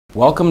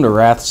Welcome to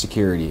RATH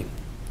Security.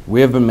 We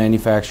have been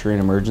manufacturing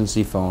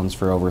emergency phones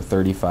for over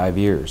 35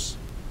 years.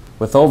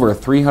 With over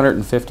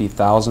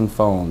 350,000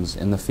 phones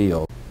in the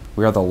field,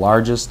 we are the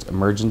largest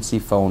emergency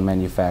phone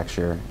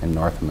manufacturer in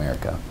North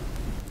America.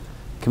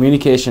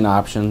 Communication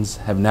options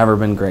have never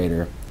been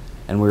greater,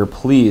 and we are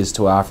pleased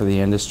to offer the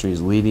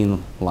industry's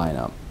leading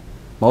lineup.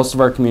 Most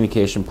of our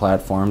communication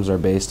platforms are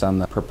based on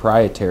the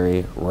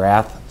proprietary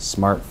RATH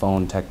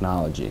smartphone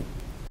technology.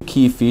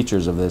 Key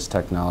features of this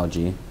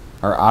technology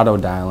are auto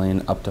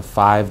dialing up to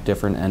 5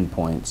 different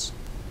endpoints,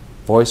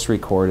 voice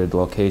recorded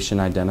location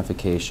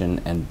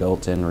identification, and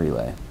built-in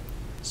relay.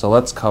 So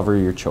let's cover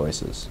your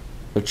choices.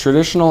 The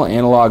traditional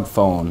analog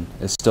phone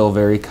is still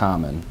very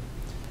common,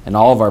 and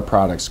all of our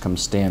products come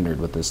standard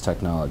with this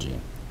technology.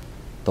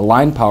 The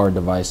line-powered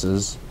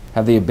devices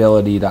have the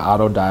ability to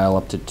auto dial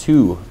up to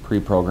 2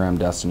 pre-programmed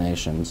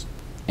destinations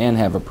and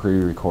have a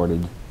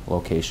pre-recorded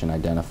location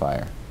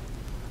identifier.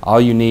 All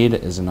you need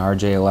is an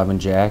RJ11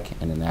 jack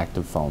and an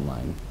active phone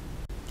line.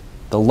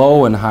 The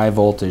low and high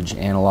voltage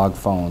analog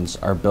phones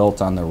are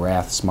built on the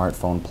RATH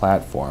smartphone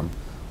platform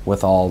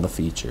with all the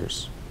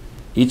features.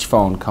 Each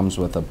phone comes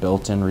with a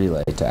built-in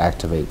relay to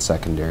activate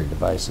secondary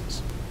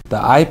devices. The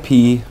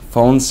IP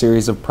phone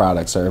series of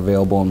products are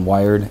available in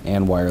wired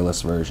and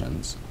wireless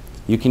versions.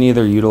 You can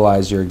either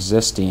utilize your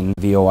existing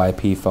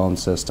VoIP phone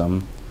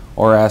system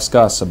or ask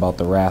us about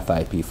the RATH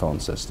IP phone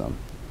system.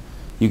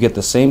 You get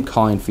the same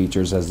calling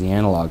features as the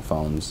analog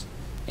phones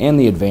and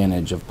the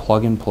advantage of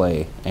plug and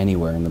play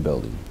anywhere in the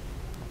building.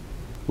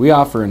 We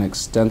offer an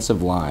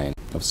extensive line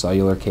of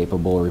cellular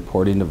capable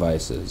reporting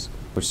devices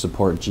which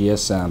support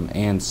GSM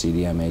and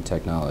CDMA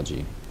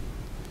technology.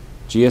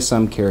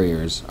 GSM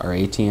carriers are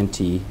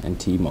AT&T and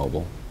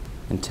T-Mobile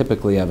and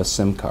typically have a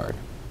SIM card.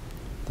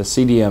 The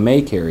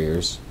CDMA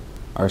carriers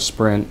are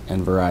Sprint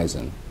and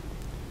Verizon.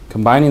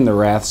 Combining the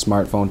RATH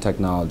smartphone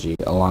technology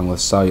along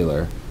with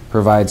cellular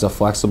provides a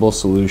flexible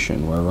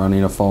solution where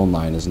running a phone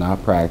line is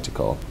not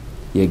practical,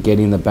 yet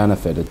getting the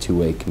benefit of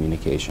two-way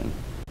communication.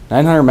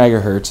 900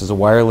 MHz is a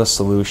wireless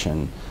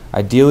solution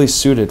ideally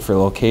suited for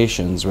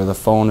locations where the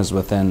phone is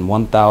within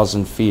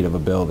 1,000 feet of a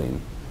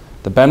building.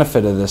 The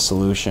benefit of this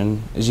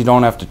solution is you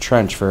don't have to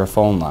trench for a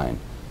phone line,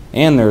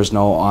 and there is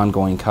no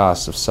ongoing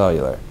cost of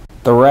cellular.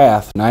 The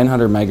RATH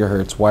 900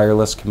 MHz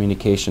wireless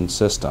communication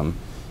system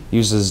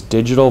uses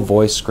digital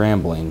voice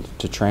scrambling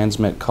to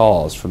transmit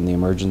calls from the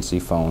emergency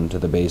phone to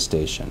the base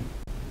station.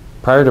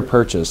 Prior to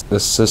purchase,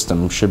 this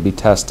system should be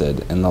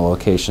tested in the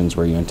locations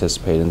where you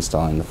anticipate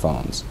installing the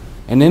phones.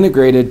 An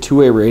integrated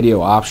two-way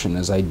radio option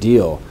is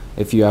ideal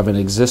if you have an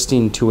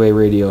existing two-way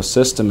radio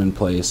system in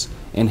place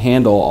and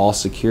handle all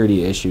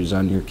security issues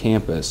on your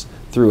campus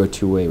through a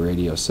two-way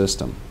radio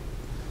system.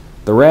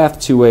 The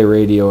RATH two-way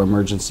radio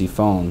emergency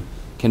phone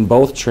can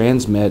both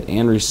transmit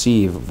and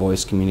receive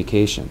voice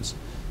communications.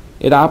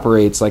 It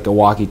operates like a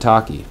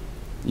walkie-talkie.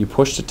 You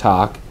push to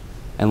talk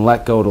and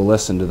let go to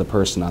listen to the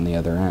person on the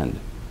other end.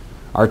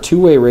 Our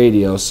two-way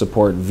radios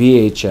support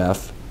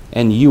VHF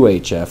and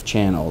UHF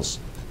channels.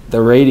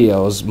 The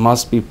radios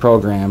must be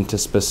programmed to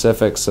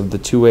specifics of the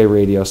two-way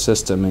radio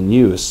system in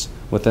use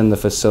within the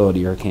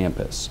facility or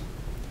campus.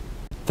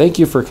 Thank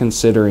you for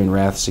considering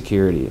RATH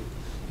Security.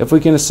 If we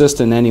can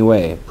assist in any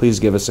way, please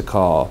give us a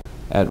call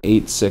at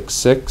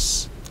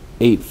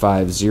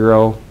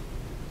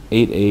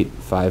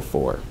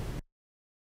 866-850-8854.